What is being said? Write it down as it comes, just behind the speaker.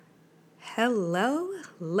Hello,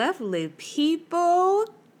 lovely people.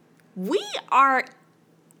 We are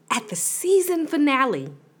at the season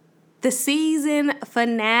finale. The season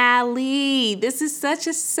finale. This is such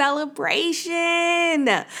a celebration.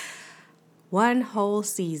 One whole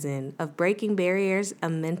season of Breaking Barriers, a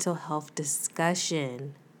mental health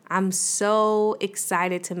discussion. I'm so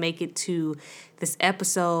excited to make it to this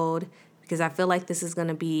episode because I feel like this is going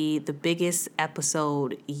to be the biggest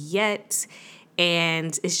episode yet.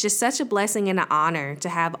 And it's just such a blessing and an honor to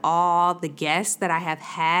have all the guests that I have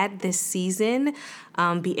had this season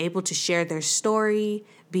be able to share their story,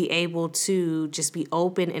 be able to just be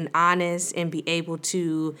open and honest, and be able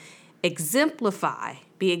to exemplify,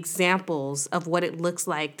 be examples of what it looks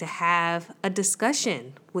like to have a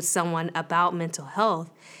discussion with someone about mental health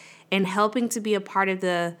and helping to be a part of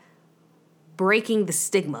the breaking the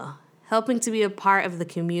stigma, helping to be a part of the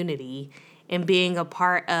community and being a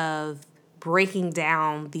part of breaking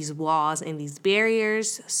down these walls and these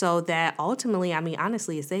barriers so that ultimately,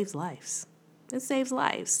 honestly, it saves lives. It saves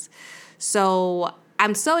lives. So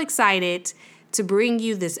I'm so excited to bring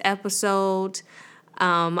you this episode.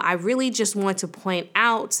 I really just want to point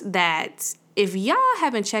out that if y'all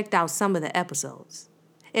haven't checked out some of the episodes,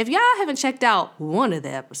 if y'all haven't checked out one of the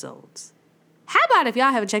episodes, how about if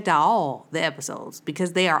y'all haven't checked out all the episodes?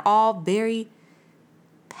 Because they are all very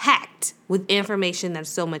packed with information that's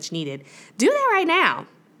so much needed. Do that right now.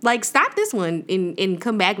 Like, stop this one and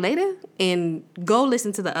come back later and go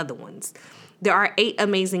listen to the other ones. There are 8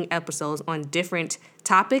 amazing episodes on different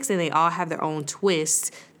topics, and they all have their own twists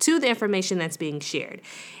to the information that's being shared.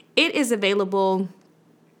 It is available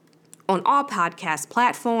on all podcast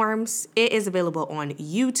platforms. It is available on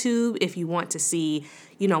YouTube if you want to see,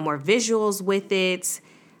 more visuals with it.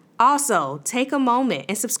 Also, take a moment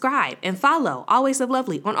and subscribe and follow Always Live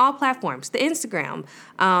Lovely on all platforms. The Instagram,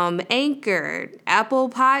 Anchor,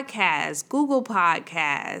 Apple Podcasts, Google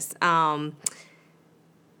Podcasts,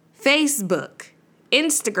 Facebook,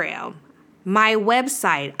 Instagram, my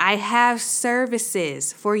website. I have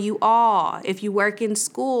services for you all. If you work in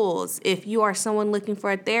schools, if you are someone looking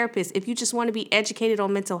for a therapist, if you just want to be educated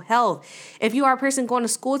on mental health, if you are a person going to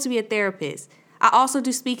school to be a therapist. I also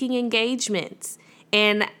do speaking engagements.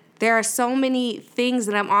 And there are so many things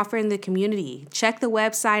that I'm offering the community. Check the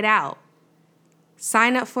website out.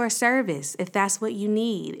 Sign up for a service if that's what you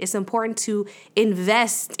need. It's important to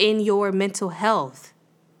invest in your mental health.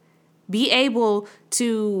 Be able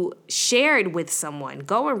to share it with someone.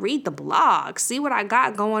 Go and read the blog. See what I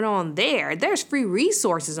got going on there. There's free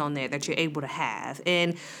resources on there that you're able to have.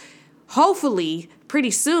 And hopefully,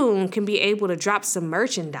 pretty soon, can be able to drop some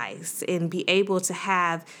merchandise and be able to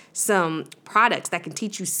have some products that can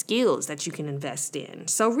teach you skills that you can invest in.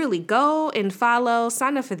 So really go and follow,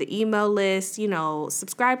 sign up for the email list,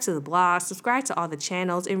 subscribe to the blog, subscribe to all the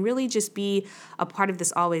channels, and really just be a part of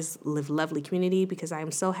this Always Live Lovely community because I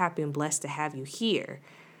am so happy and blessed to have you here.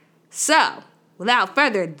 So, without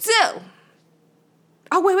further ado,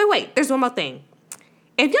 wait, there's one more thing.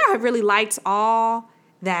 If y'all have really liked all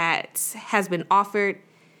that has been offered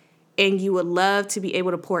and you would love to be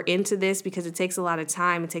able to pour into this because it takes a lot of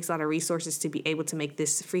time, it takes a lot of resources to be able to make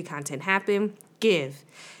this free content happen, give.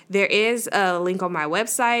 There is a link on my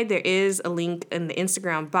website. There is a link in the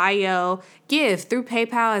Instagram bio. Give through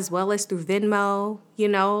PayPal as well as through Venmo.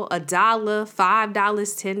 $1, $5,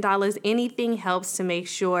 $10, anything helps to make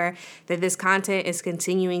sure that this content is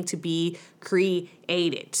continuing to be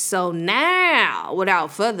created. So now,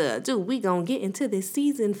 without further ado, we gonna get into this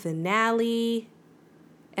season finale,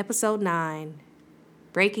 episode 9,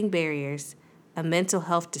 Breaking Barriers, a mental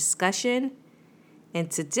health discussion. And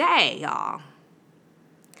today, y'all,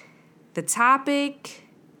 the topic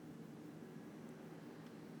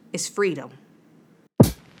is freedom.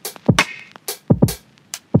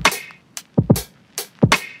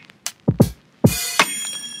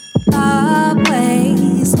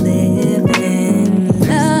 Always living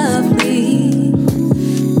lovely.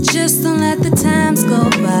 Just don't let the times go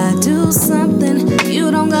by. Do something.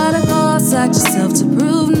 You don't gotta go outside yourself to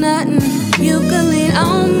prove nothing. You can lean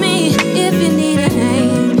on me if you need a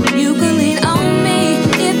hand. You can lean on me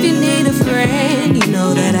if you need a friend. You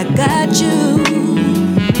know that I got you.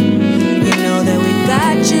 You know that we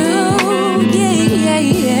got you.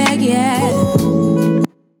 Yeah.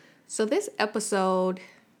 So this episode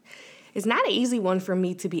is not an easy one for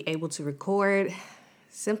me to be able to record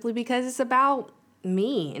simply because it's about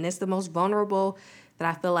me and it's the most vulnerable that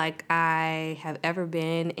I feel like I have ever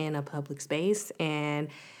been in a public space. And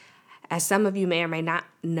as some of you may or may not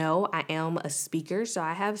know, I am a speaker, so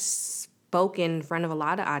I have spoken in front of a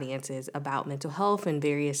lot of audiences about mental health and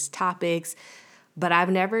various topics. but I've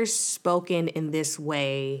never spoken in this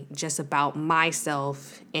way just about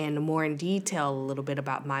myself and more in detail a little bit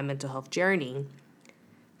about my mental health journey.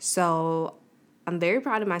 So I'm very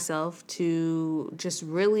proud of myself to just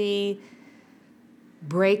really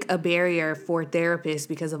break a barrier for therapists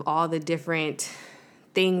because of all the different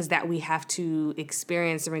things that we have to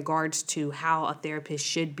experience in regards to how a therapist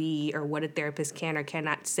should be or what a therapist can or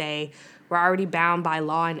cannot say. We're already bound by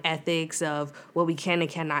law and ethics of what we can and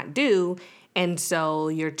cannot do. And so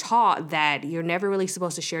you're taught that you're never really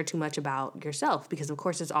supposed to share too much about yourself because, of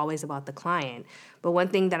course, it's always about the client. But one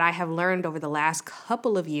thing that I have learned over the last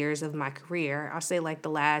couple of years of my career, I'll say like the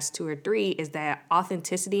last 2 or 3, is that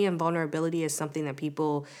authenticity and vulnerability is something that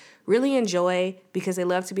people really enjoy because they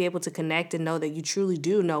love to be able to connect and know that you truly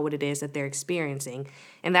do know what it is that they're experiencing.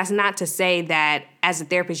 And that's not to say that as a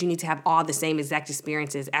therapist, you need to have all the same exact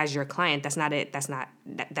experiences as your client. That's not it. That's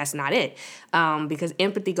not it. Because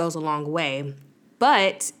empathy goes a long way.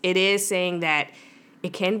 But it is saying that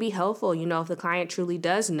it can be helpful, if the client truly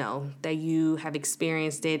does know that you have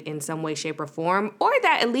experienced it in some way, shape, or form, or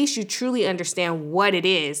that at least you truly understand what it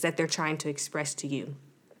is that they're trying to express to you.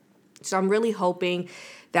 So I'm really hoping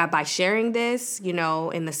that by sharing this,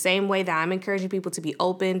 in the same way that I'm encouraging people to be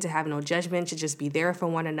open, to have no judgment, to just be there for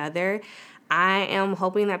one another, I am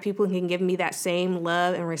hoping that people can give me that same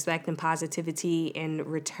love and respect and positivity in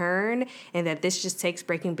return, and that this just takes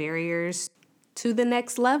breaking barriers to the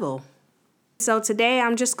next level. So today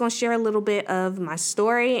I'm just going to share a little bit of my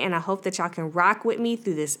story, and I hope that y'all can rock with me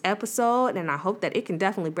through this episode, and I hope that it can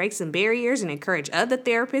definitely break some barriers and encourage other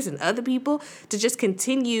therapists and other people to just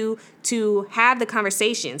continue to have the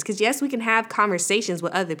conversations. Because yes, we can have conversations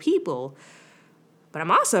with other people, but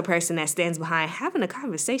I'm also a person that stands behind having a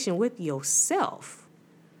conversation with yourself.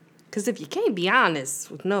 Because if you can't be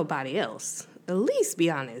honest with nobody else, at least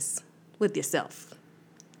be honest with yourself.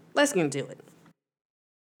 Let's get into it.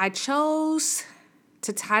 I chose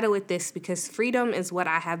to title it this because freedom is what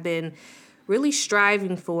I have been really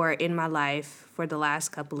striving for in my life for the last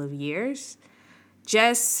couple of years.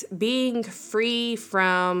 Just being free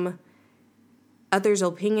from others'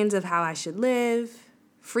 opinions of how I should live,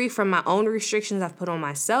 free from my own restrictions I've put on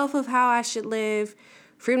myself of how I should live,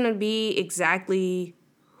 freedom to be exactly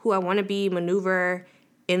who I want to be, maneuver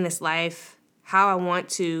in this life, how I want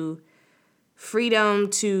to, freedom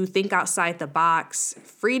to think outside the box,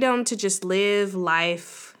 freedom to just live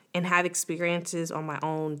life and have experiences on my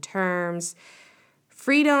own terms,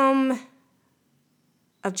 freedom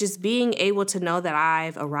of just being able to know that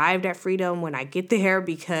I've arrived at freedom when I get there,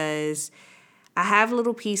 because I have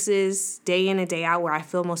little pieces day in and day out where I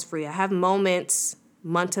feel most free. I have moments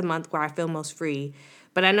month to month where I feel most free,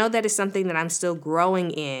 but I know that it's something that I'm still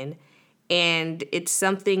growing in, and it's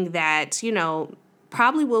something that,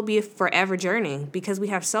 probably will be a forever journey because we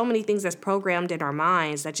have so many things that's programmed in our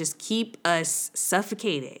minds that just keep us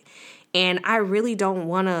suffocated. And I really don't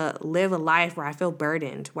want to live a life where I feel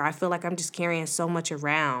burdened, where I feel like I'm just carrying so much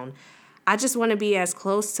around. I just want to be as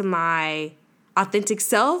close to my authentic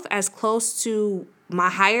self, as close to my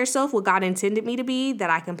higher self, what God intended me to be, that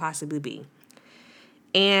I can possibly be.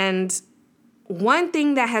 And one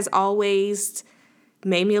thing that has always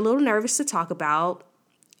made me a little nervous to talk about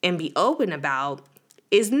and be open about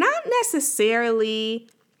is not necessarily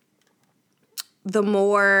the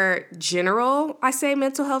more general, I say,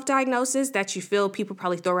 mental health diagnosis that you feel people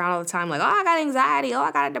probably throw around all the time, like, oh, I got anxiety, oh,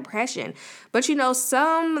 I got a depression. But,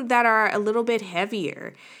 some that are a little bit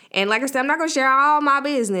heavier. And like I said, I'm not going to share all my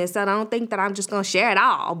business. I don't think that I'm just going to share it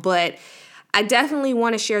all. But I definitely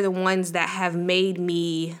want to share the ones that have made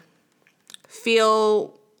me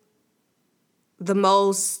feel the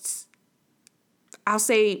most, I'll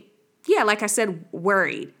say, like I said,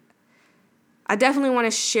 worried. I definitely want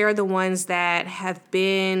to share the ones that have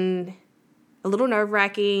been a little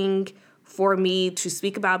nerve-wracking for me to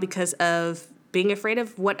speak about because of being afraid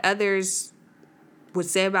of what others would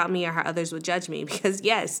say about me or how others would judge me. Because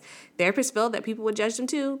yes, therapists feel that people would judge them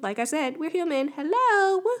too. Like I said, we're human.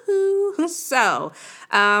 Hello, woohoo. So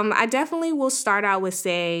I definitely will start out with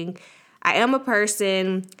saying I am a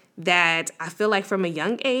person that I feel like from a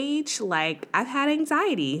young age, like I've had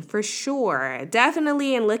anxiety for sure.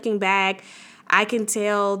 Definitely, in looking back, I can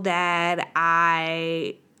tell that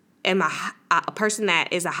I am a person that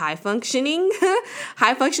is a high functioning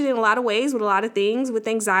in a lot of ways with a lot of things with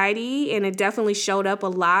anxiety. And it definitely showed up a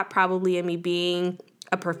lot probably in me being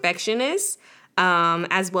a perfectionist,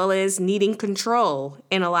 as well as needing control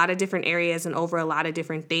in a lot of different areas and over a lot of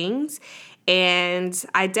different things. And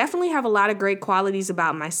I definitely have a lot of great qualities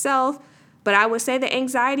about myself, but I would say that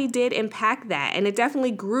anxiety did impact that. And it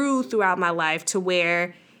definitely grew throughout my life to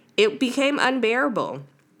where it became unbearable.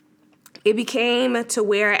 it became to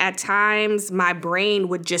where at times my brain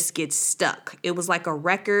would just get stuck. It was like a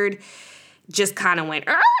record just kind of went,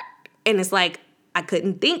 and it's like I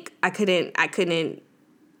couldn't think. I couldn't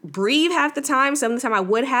breathe half the time. Some of the time I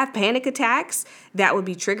would have panic attacks that would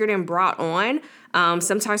be triggered and brought on,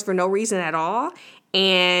 sometimes for no reason at all.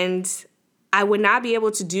 And I would not be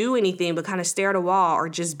able to do anything but kind of stare at a wall or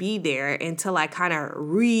just be there until I kind of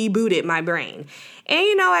rebooted my brain.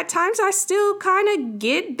 And, at times I still kind of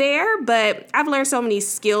get there, but I've learned so many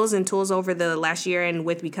skills and tools over the last year and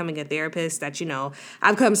with becoming a therapist that,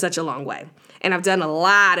 I've come such a long way. And I've done a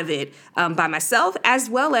lot of it by myself, as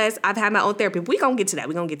well as I've had my own therapy. We're going to get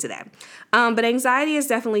to that. But anxiety is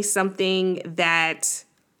definitely something that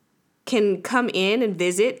can come in and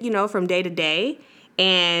visit, from day to day.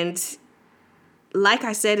 And like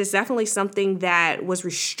I said, it's definitely something that was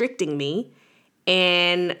restricting me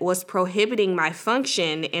and was prohibiting my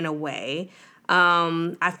function in a way.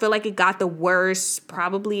 I feel like it got the worst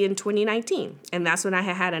probably in 2019. And that's when I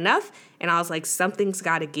had enough. And I was like, something's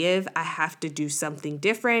got to give. I have to do something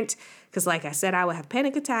different. Because like I said, I would have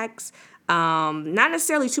panic attacks. Not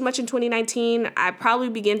necessarily too much in 2019. I probably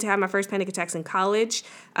began to have my first panic attacks in college,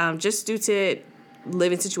 just due to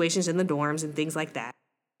living situations in the dorms and things like that.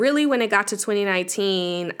 Really, when it got to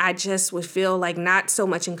 2019, I just would feel like not so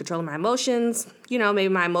much in control of my emotions. Maybe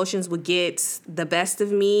my emotions would get the best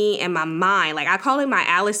of me and my mind. Like, I call it my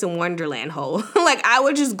Alice in Wonderland hole. Like, I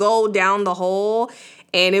would just go down the hole,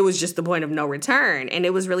 and it was just the point of no return. And it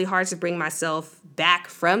was really hard to bring myself back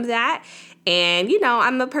from that. And,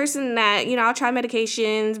 I'm a person that, I'll try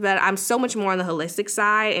medications, but I'm so much more on the holistic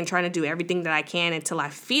side and trying to do everything that I can until I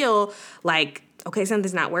feel like, okay,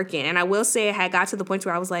 something's not working. And I will say I had got to the point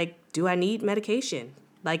where I was like, do I need medication?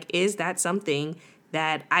 Like, is that something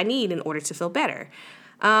that I need in order to feel better?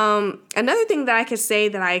 Another thing that I could say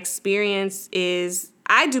that I experienced is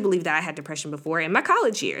I do believe that I had depression before in my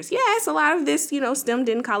college years. Yes, a lot of this, stemmed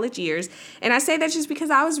in college years. And I say that just because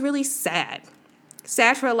I was really sad.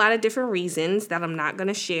 Sad for a lot of different reasons that I'm not going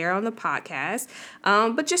to share on the podcast,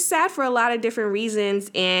 but just sad for a lot of different reasons.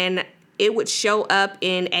 And it would show up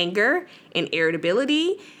in anger and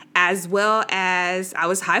irritability, as well as I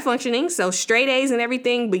was high functioning, so straight A's and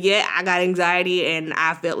everything, but yet I got anxiety and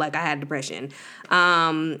I felt like I had depression.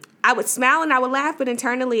 I would smile and I would laugh, but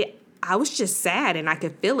internally I was just sad and I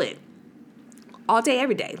could feel it all day,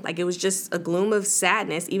 every day. Like, it was just a gloom of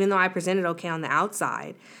sadness, even though I presented okay on the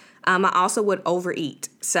outside. I also would overeat.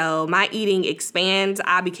 So my eating expands.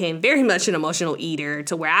 I became very much an emotional eater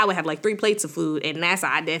to where I would have like 3 plates of food. And that's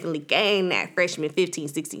how I definitely gained that freshman 15,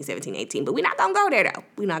 16, 17, 18. But we're not going to go there, though.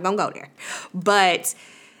 We're not going to go there. But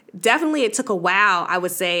definitely it took a while, I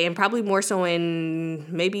would say, and probably more so in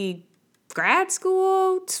maybe grad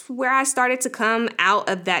school, where I started to come out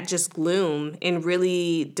of that just gloom and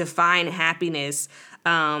really define happiness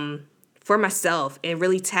for myself and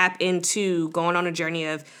really tap into going on a journey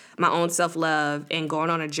of my own self-love and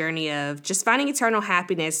going on a journey of just finding eternal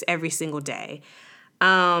happiness every single day.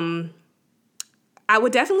 I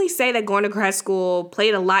would definitely say that going to grad school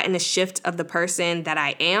played a lot in the shift of the person that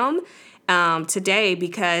I am today,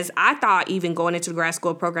 because I thought even going into the grad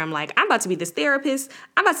school program, like, I'm about to be this therapist.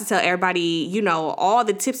 I'm about to tell everybody, all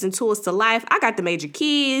the tips and tools to life. I got the major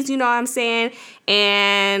keys, you know what I'm saying?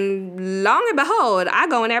 And long and behold, I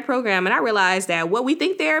go in that program and I realize that what we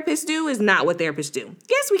think therapists do is not what therapists do.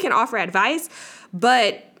 Yes, we can offer advice,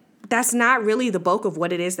 but that's not really the bulk of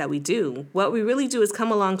what it is that we do. What we really do is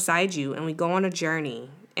come alongside you and we go on a journey.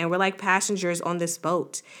 And we're like passengers on this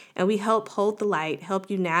boat. And we help hold the light, help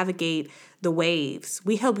you navigate the waves.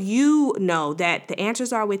 We help you know that the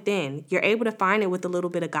answers are within. You're able to find it with a little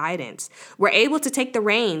bit of guidance. We're able to take the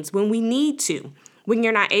reins when we need to, when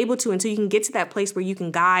you're not able to, until you can get to that place where you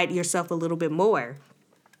can guide yourself a little bit more.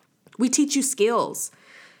 We teach you skills.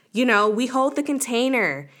 We hold the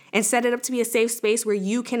container and set it up to be a safe space where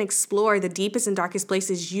you can explore the deepest and darkest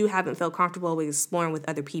places you haven't felt comfortable with exploring with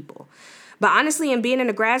other people. But honestly, in being in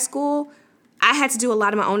a grad school, I had to do a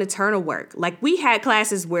lot of my own internal work. Like, we had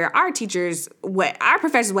classes where our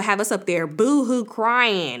professors would have us up there boo-hoo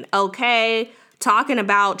crying, okay? Talking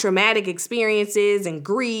about traumatic experiences and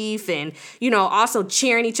grief and, also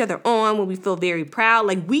cheering each other on when we feel very proud.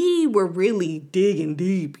 Like, we were really digging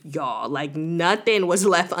deep, y'all. Like, nothing was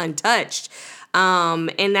left untouched.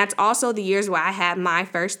 And that's also the years where I had my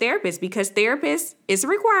first therapist, because therapist is a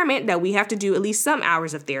requirement that we have to do at least some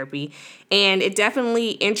hours of therapy. And it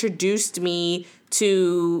definitely introduced me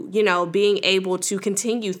to, being able to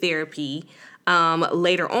continue therapy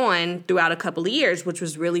later on throughout a couple of years, which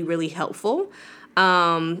was really, really helpful.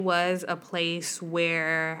 Was a place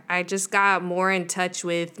where I just got more in touch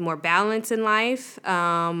with more balance in life.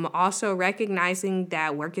 Also recognizing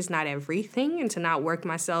that work is not everything and to not work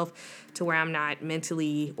myself to where I'm not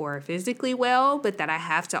mentally or physically well, but that I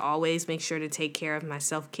have to always make sure to take care of my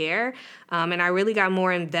self-care. And I really got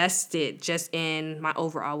more invested just in my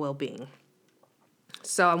overall well-being.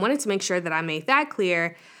 So I wanted to make sure that I made that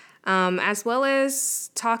clear, as well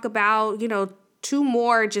as talk about, two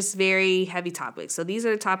more just very heavy topics. So these are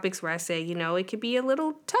the topics where I say, it could be a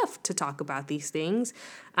little tough to talk about these things,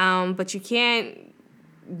 but you can't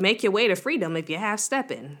make your way to freedom if you half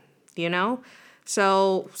stepping,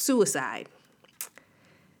 So suicide.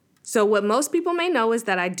 So what most people may know is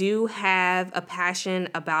that I do have a passion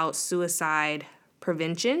about suicide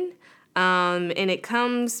prevention. And it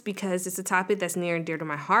comes because it's a topic that's near and dear to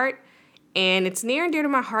my heart. And it's near and dear to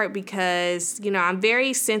my heart because, I'm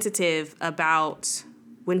very sensitive about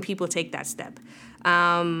when people take that step.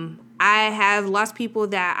 I have lost people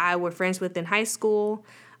that I were friends with in high school.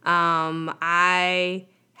 I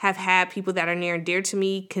have had people that are near and dear to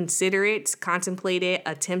me consider it, contemplate it,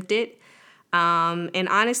 attempt it. And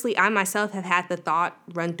honestly, I myself have had the thought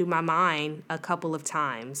run through my mind a couple of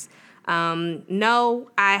times. No,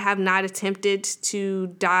 I have not attempted to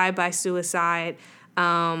die by suicide.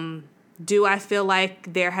 Do I feel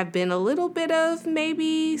like there have been a little bit of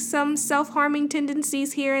maybe some self-harming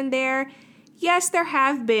tendencies here and there? Yes, there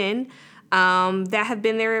have been. That have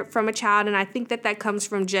been there from a child, and I think that comes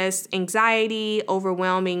from just anxiety,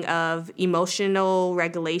 overwhelming of emotional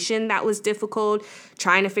regulation that was difficult,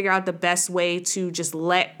 trying to figure out the best way to just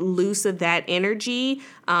let loose of that energy,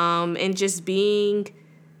 and just being,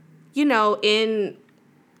 in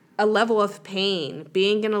a level of pain,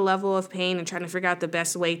 and trying to figure out the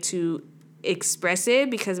best way to express it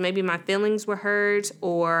because maybe my feelings were hurt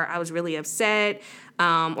or I was really upset,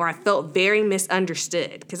 or I felt very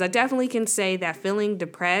misunderstood. Because I definitely can say that feeling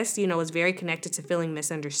depressed, is very connected to feeling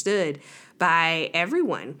misunderstood by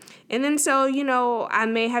everyone. And then so, I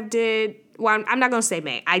may have I'm not going to say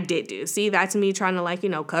may, I did do. See, that's me trying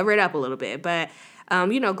to cover it up a little bit. But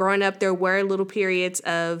growing up, there were little periods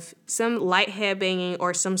of some light head banging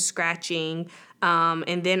or some scratching.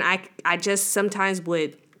 And then I just sometimes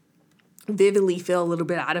would vividly feel a little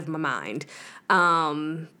bit out of my mind.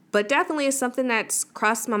 But definitely it's something that's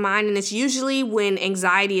crossed my mind. And it's usually when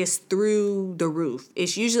anxiety is through the roof.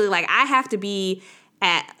 It's usually like I have to be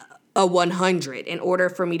at a 100 in order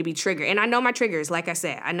for me to be triggered. And I know my triggers, like I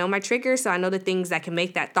said. I know my triggers, so I know the things that can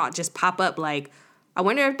make that thought just pop up like, I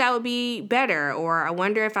wonder if that would be better, or I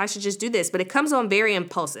wonder if I should just do this. But it comes on very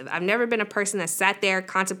impulsive. I've never been a person that sat there,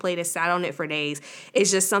 contemplated, sat on it for days. It's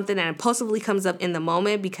just something that impulsively comes up in the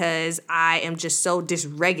moment because I am just so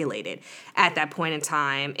dysregulated at that point in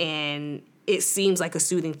time. And it seems like a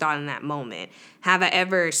soothing thought in that moment. Have I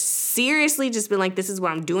ever seriously just been like, this is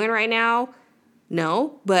what I'm doing right now?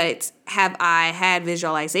 No. But have I had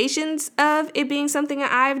visualizations of it being something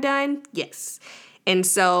that I've done? Yes. And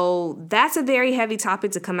so that's a very heavy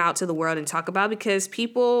topic to come out to the world and talk about because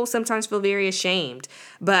people sometimes feel very ashamed.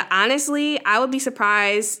 But honestly, I would be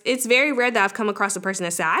surprised. It's very rare that I've come across a person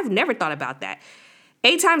that said, I've never thought about that.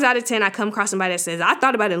 8 times out of 10, I come across somebody that says, I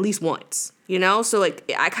thought about it at least once, So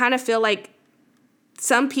I kind of feel like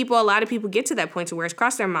a lot of people get to that point to where it's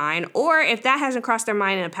crossed their mind, or if that hasn't crossed their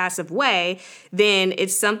mind in a passive way, then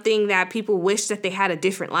it's something that people wish that they had a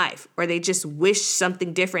different life, or they just wish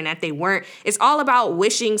something different that they weren't. It's all about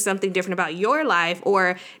wishing something different about your life,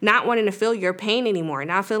 or not wanting to feel your pain anymore,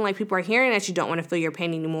 not feeling like people are hearing that you don't want to feel your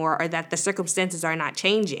pain anymore, or that the circumstances are not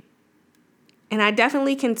changing. And I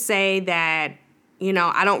definitely can say that,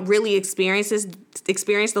 I don't really experience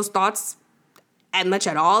those thoughts as much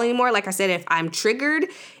at all anymore. Like I said, if I'm triggered,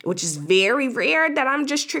 which is very rare that I'm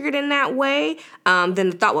just triggered in that way, then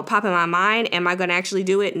the thought will pop in my mind. Am I going to actually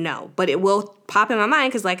do it? No. But it will pop in my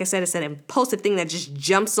mind because, like I said, it's an impulsive thing that just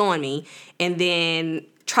jumps on me and then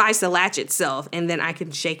tries to latch itself, and then I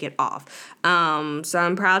can shake it off. So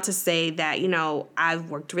I'm proud to say that, I've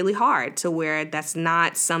worked really hard to where that's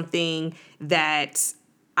not something that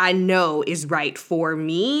I know is right for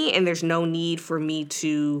me, and there's no need for me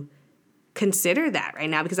to consider that right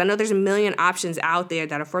now because I know there's a million options out there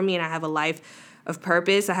that are for me, and I have a life of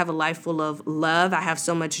purpose. I have a life full of love. I have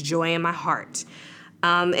so much joy in my heart.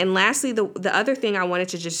 And lastly, the other thing I wanted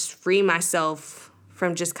to just free myself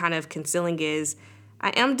from just kind of concealing is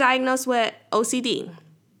I am diagnosed with OCD,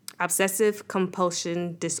 obsessive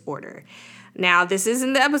compulsion disorder. Now, this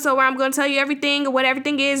isn't the episode where I'm going to tell you everything or what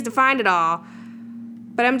everything is, define it all.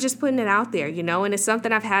 But I'm just putting it out there, and it's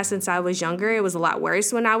something I've had since I was younger. It was a lot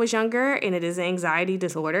worse when I was younger, and it is an anxiety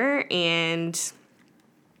disorder. And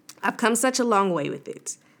I've come such a long way with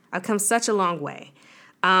it. I've come such a long way.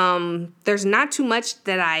 There's not too much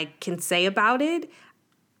that I can say about it.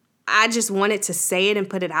 I just wanted to say it and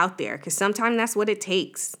put it out there because sometimes that's what it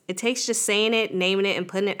takes. It takes just saying it, naming it, and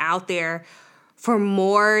putting it out there for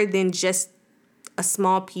more than just a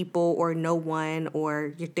small people or no one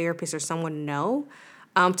or your therapist or someone to know,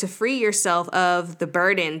 to free yourself of the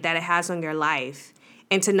burden that it has on your life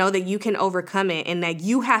and to know that you can overcome it and that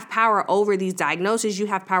you have power over these diagnoses, you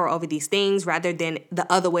have power over these things rather than the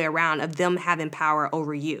other way around of them having power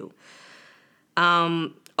over you.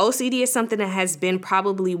 OCD is something that has been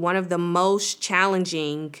probably one of the most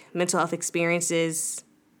challenging mental health experiences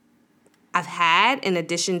I've had, in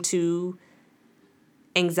addition to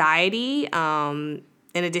anxiety, in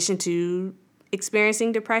addition to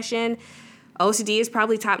experiencing depression. OCD is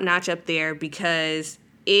probably top notch up there because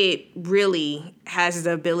it really has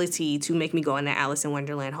the ability to make me go in that Alice in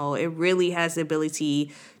Wonderland hole. It really has the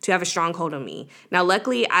ability to have a strong hold on me. Now,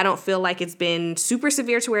 luckily, I don't feel like it's been super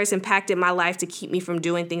severe to where it's impacted my life to keep me from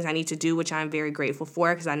doing things I need to do, which I'm very grateful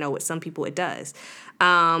for because I know with some people it does.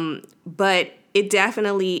 But it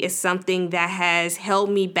definitely is something that has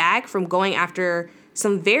held me back from going after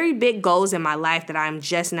some very big goals in my life that I'm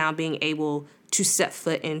just now being able to set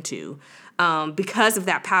foot into. Because of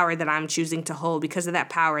that power that I'm choosing to hold, because of that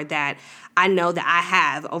power that I know that I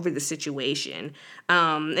have over the situation.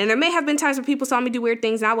 And there may have been times where people saw me do weird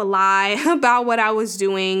things and I would lie about what I was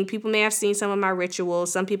doing. People may have seen some of my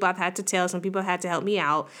rituals. Some people I've had to tell, some people have had to help me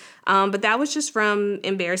out. But that was just from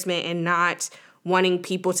embarrassment and not wanting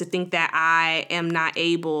people to think that I am not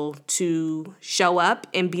able to show up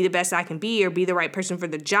and be the best I can be or be the right person for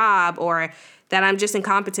the job, or that I'm just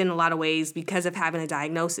incompetent in a lot of ways because of having a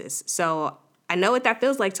diagnosis. So I know what that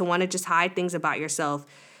feels like to want to just hide things about yourself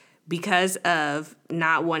because of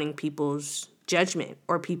not wanting people's judgment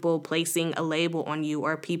or people placing a label on you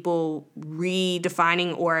or people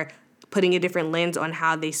redefining or putting a different lens on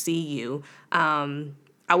how they see you.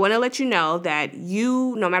 I want to let you know that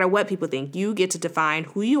you, no matter what people think, you get to define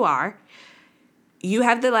who you are. You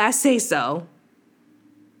have the last say so.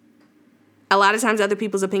 A lot of times other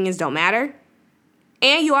people's opinions don't matter.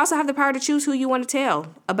 And you also have the power to choose who you want to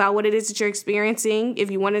tell about what it is that you're experiencing, if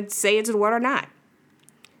you want to say it to the world or not.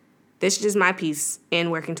 This is just my piece in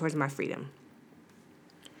working towards my freedom.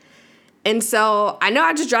 And so I know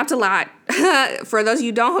I just dropped a lot. For those of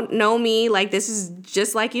you who don't know me, like this is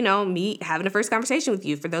just like, me having a first conversation with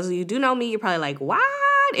you. For those of you who do know me, you're probably like, what?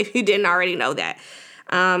 If you didn't already know that.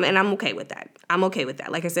 And I'm okay with that. I'm okay with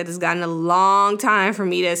that. Like I said, it's gotten a long time for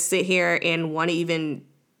me to sit here and want to even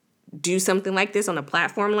do something like this on a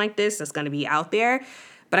platform like this that's going to be out there.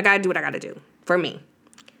 But I got to do what I got to do for me.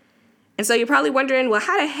 And so you're probably wondering, well,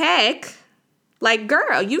 how the heck? Like,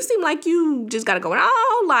 girl, you seem like you just got it going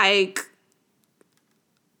on. Like,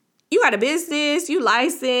 you got a business, you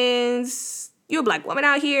licensed, you're a Black woman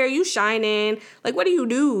out here, you shining. Like, what do you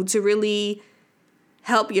do to really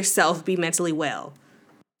help yourself be mentally well?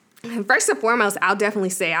 And first and foremost, I'll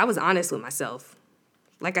definitely say I was honest with myself.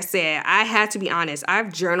 Like I said, I had to be honest.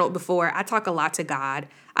 I've journaled before. I talk a lot to God.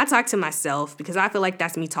 I talk to myself because I feel like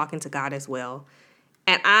that's me talking to God as well.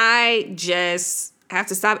 And I just have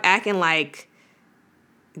to stop acting like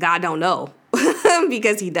God don't know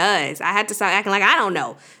because he does. I had to stop acting like I don't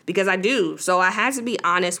know because I do. So I had to be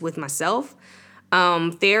honest with myself.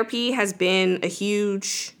 Therapy has been a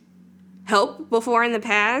huge help before in the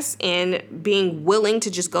past, and being willing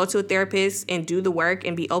to just go to a therapist and do the work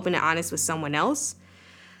and be open and honest with someone else.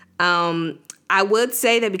 I would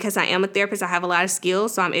say that because I am a therapist, I have a lot of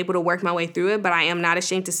skills, so I'm able to work my way through it, but I am not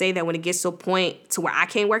ashamed to say that when it gets to a point to where I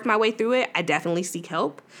can't work my way through it, I definitely seek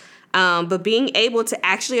help. But being able to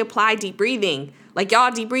actually apply deep breathing, like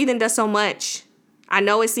y'all, deep breathing does so much. I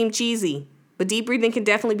know it seemed cheesy, but deep breathing can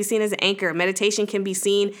definitely be seen as an anchor. Meditation can be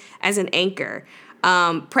seen as an anchor.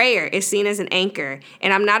 Prayer is seen as an anchor.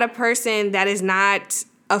 And I'm not a person that is not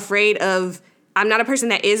afraid of, I'm not a person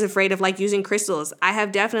that is afraid of like using crystals. I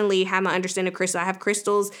have definitely had my understanding of crystal. I have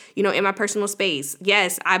crystals, in my personal space.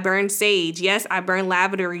 Yes, I burn sage. Yes, I burn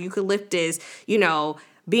lavender, eucalyptus.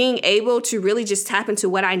 Being able to really just tap into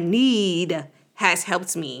what I need has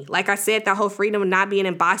helped me. Like I said, that whole freedom of not being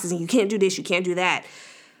in boxes and you can't do this, you can't do that.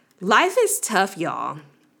 Life is tough, y'all.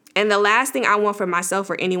 And the last thing I want for myself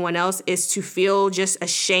or anyone else is to feel just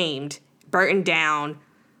ashamed, burdened down,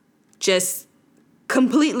 just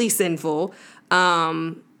completely sinful.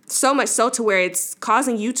 So much so to where it's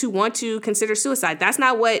causing you to want to consider suicide. That's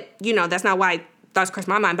not what, that's not why thoughts cross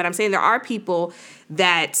my mind. But I'm saying there are people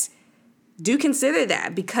that do consider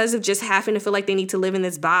that, because of just having to feel like they need to live in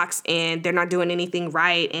this box and they're not doing anything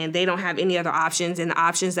right and they don't have any other options, and the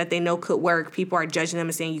options that they know could work, people are judging them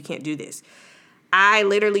and saying you can't do this. I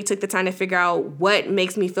literally took the time to figure out what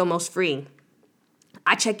makes me feel most free.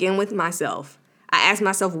 I check in with myself. I ask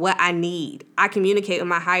myself what I need. I communicate with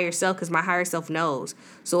my higher self because my higher self knows.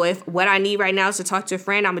 So if what I need right now is to talk to a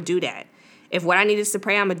friend, I'm going to do that. If what I need is to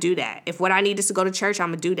pray, I'm going to do that. If what I need is to go to church, I'm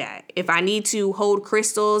going to do that. If I need to hold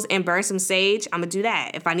crystals and burn some sage, I'm going to do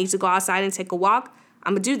that. If I need to go outside and take a walk,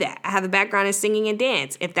 I'm going to do that. I have a background in singing and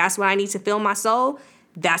dance. If that's what I need to fill my soul,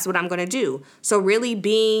 that's what I'm going to do. So really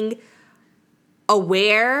being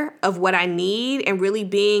aware of what I need and really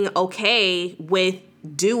being okay with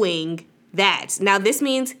doing that. Now, this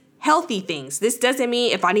means healthy things. This doesn't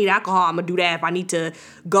mean if I need alcohol, I'm gonna do that. If I need to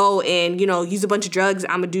go and, use a bunch of drugs,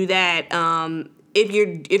 I'm gonna do that.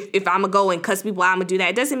 If I'm gonna go and cuss people out, I'm gonna do that.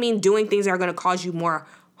 It doesn't mean doing things that are gonna cause you more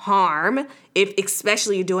harm, if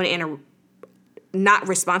especially you're doing it in a not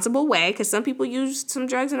responsible way, because some people use some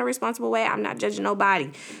drugs in a responsible way. I'm not judging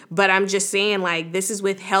nobody, but I'm just saying, like, this is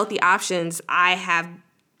with healthy options I have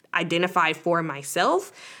identified for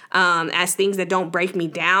myself as things that don't break me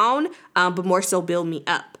down, but more so build me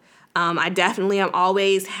up. I definitely am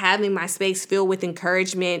always having my space filled with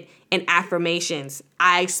encouragement and affirmations.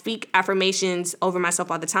 I speak affirmations over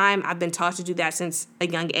myself all the time. I've been taught to do that since a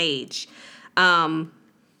young age.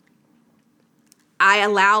 I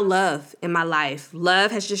allow love in my life.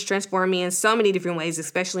 Love has just transformed me in so many different ways,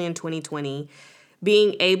 especially in 2020.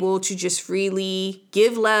 Being able to just freely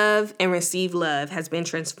give love and receive love has been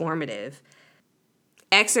transformative.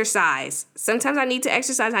 Exercise. Sometimes I need to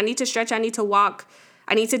exercise. I need to stretch. I need to walk.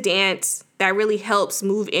 I need to dance. That really helps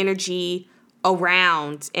move energy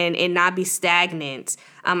around and not be stagnant.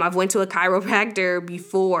 I've went to a chiropractor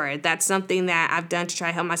before. That's something that I've done to try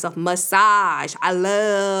to help myself. Massage. I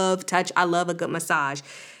love touch. I love a good massage.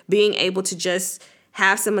 Being able to just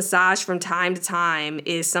have some massage from time to time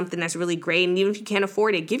is something that's really great. And even if you can't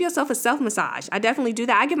afford it, give yourself a self-massage. I definitely do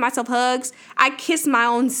that. I give myself hugs. I kiss my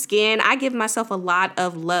own skin. I give myself a lot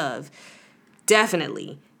of love.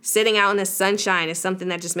 Definitely. Sitting out in the sunshine is something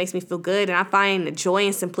that just makes me feel good. And I find joy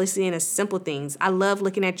and simplicity in the simple things. I love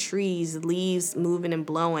looking at trees, leaves moving and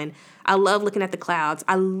blowing. I love looking at the clouds.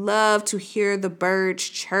 I love to hear the birds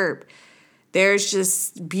chirp. There's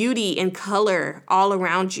just beauty and color all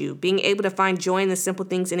around you. Being able to find joy in the simple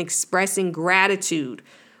things and expressing gratitude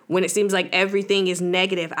when it seems like everything is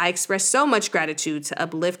negative. I express so much gratitude to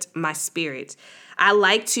uplift my spirits. I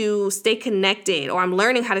like to stay connected, or I'm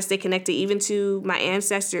learning how to stay connected even to my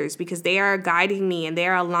ancestors, because they are guiding me and they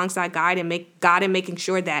are alongside God and making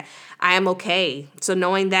sure that I am okay. So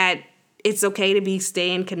knowing that it's okay to be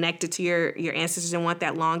staying connected to your ancestors and want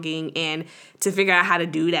that longing and to figure out how to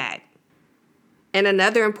do that. And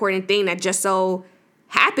another important thing that just so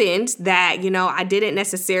happened that, I didn't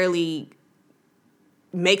necessarily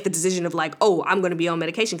make the decision of like, oh, I'm going to be on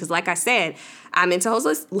medication. Because like I said, I'm into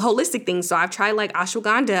holistic things. So I've tried like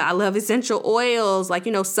ashwagandha. I love essential oils, like,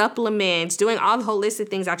 supplements, doing all the holistic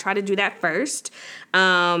things. I try to do that first.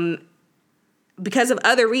 Because of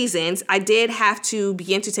other reasons, I did have to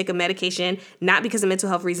begin to take a medication, not because of mental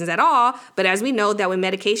health reasons at all, but as we know that with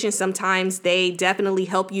medication, sometimes they definitely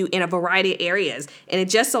help you in a variety of areas. And it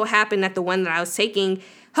just so happened that the one that I was taking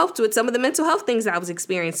helped with some of the mental health things that I was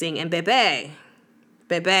experiencing. And baby,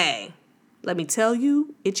 let me tell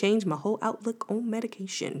you, it changed my whole outlook on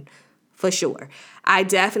medication, for sure. I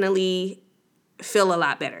definitely feel a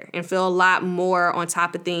lot better and feel a lot more on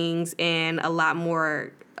top of things and a lot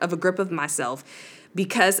more of a grip of myself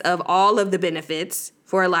because of all of the benefits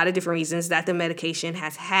for a lot of different reasons that the medication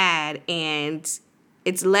has had. And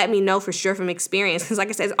it's let me know for sure from experience. Because like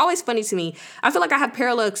I said, it's always funny to me. I feel like I have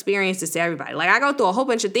parallel experiences to everybody. Like I go through a whole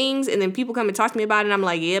bunch of things and then people come and talk to me about it and I'm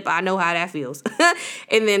like, yep, I know how that feels.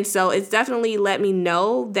 And then so it's definitely let me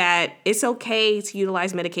know that it's okay to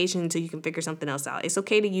utilize medication until you can figure something else out. It's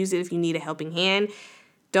okay to use it if you need a helping hand.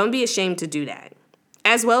 Don't be ashamed to do that.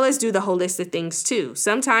 As well as do the holistic things too.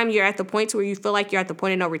 Sometimes you're at the point where you feel like you're at the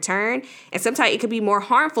point of no return. And sometimes it could be more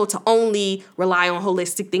harmful to only rely on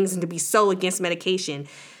holistic things and to be so against medication.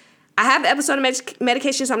 I have an episode of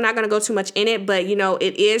medication, so I'm not going to go too much in it. But,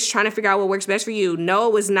 it is trying to figure out what works best for you. No,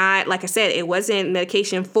 it was not, like I said, it wasn't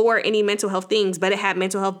medication for any mental health things, but it had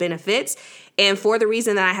mental health benefits. And for the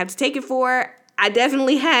reason that I had to take it for, I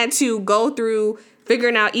definitely had to go through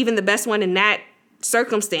figuring out even the best one in that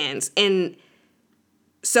circumstance. And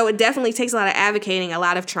so it definitely takes a lot of advocating, a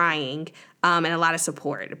lot of trying, and a lot of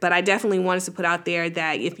support. But I definitely wanted to put out there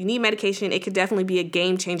that if you need medication, it could definitely be a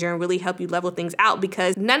game changer and really help you level things out,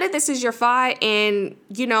 because none of this is your fault. And,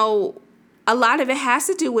 a lot of it has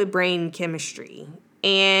to do with brain chemistry.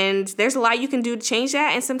 And there's a lot you can do to change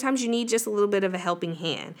that. And sometimes you need just a little bit of a helping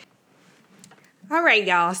hand. All right,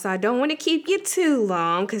 y'all. So I don't want to keep you too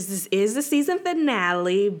long because this is the season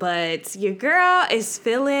finale. But your girl is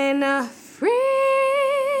feeling free.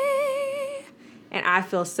 And I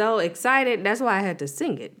feel so excited. That's why I had to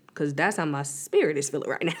sing it, because that's how my spirit is feeling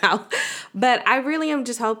right now. But I really am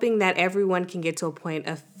just hoping that everyone can get to a point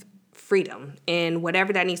of freedom and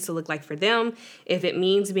whatever that needs to look like for them. If it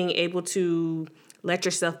means being able to let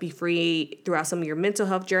yourself be free throughout some of your mental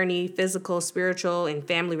health journey, physical, spiritual, and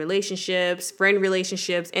family relationships, friend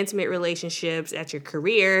relationships, intimate relationships, at your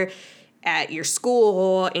career, at your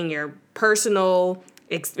school, in your personal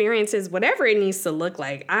experiences, whatever it needs to look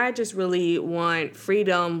like. I just really want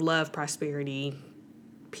freedom, love, prosperity,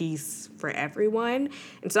 peace for everyone.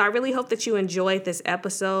 And so I really hope that you enjoyed this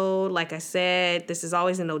episode. Like I said, this is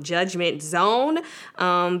always a no judgment zone,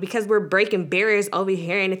 because we're breaking barriers over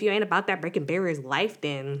here. And if you ain't about that breaking barriers life,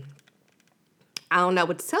 then I don't know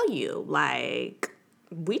what to tell you. Like,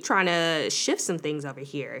 we trying to shift some things over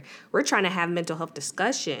here. We're trying to have mental health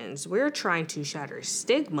discussions. We're trying to shatter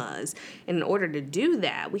stigmas. And in order to do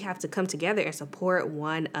that, we have to come together and support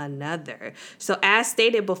one another. So as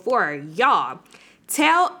stated before, y'all,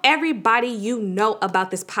 tell everybody you know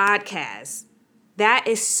about this podcast. That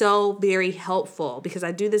is so very helpful, because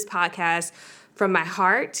I do this podcast from my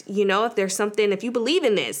heart. You know, if there's something, if you believe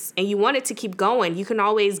in this and you want it to keep going, you can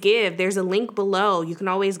always give. There's a link below. You can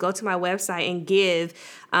always go to my website and give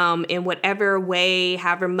in whatever way,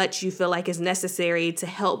 however much you feel like is necessary to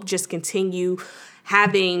help just continue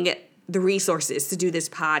having the resources to do this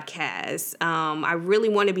podcast. I really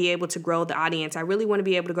want to be able to grow the audience. I really want to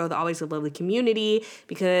be able to grow the Always So Lovely community,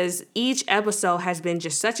 because each episode has been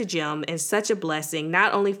just such a gem and such a blessing,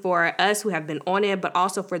 not only for us who have been on it, but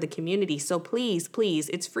also for the community. So please,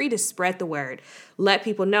 it's free to spread the word. Let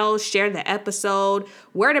people know, share the episode.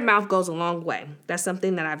 Word of mouth goes a long way. That's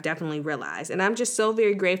something that I've definitely realized. And I'm just so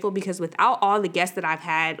very grateful, because without all the guests that I've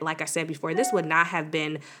had, like I said before, this would not have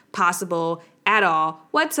been possible at all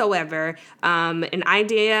whatsoever. An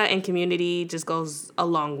idea and community just goes a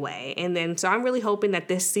long way. And then, so I'm really hoping that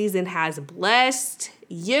this season has blessed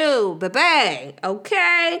you, baby.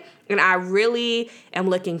 Okay. And I really am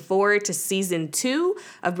looking forward to season 2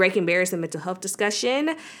 of Breaking Barriers and Mental Health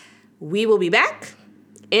Discussion. We will be back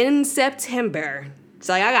in September.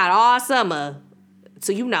 So I got all summer.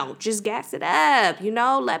 So, just gas it up,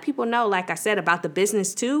 let people know, like I said, about the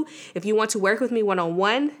business too. If you want to work with me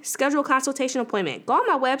one-on-one, schedule a consultation appointment. Go on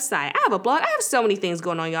my website. I have a blog. I have so many things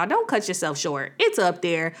going on, y'all. Don't cut yourself short. It's up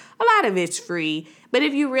there. A lot of it's free. But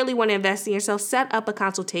if you really want to invest in yourself, set up a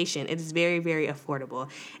consultation. It is very, very affordable.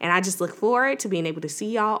 And I just look forward to being able to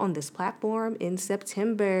see y'all on this platform in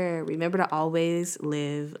September. Remember to always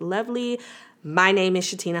live lovely. My name is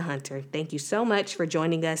Shatina Hunter. Thank you so much for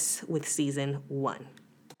joining us with season 1.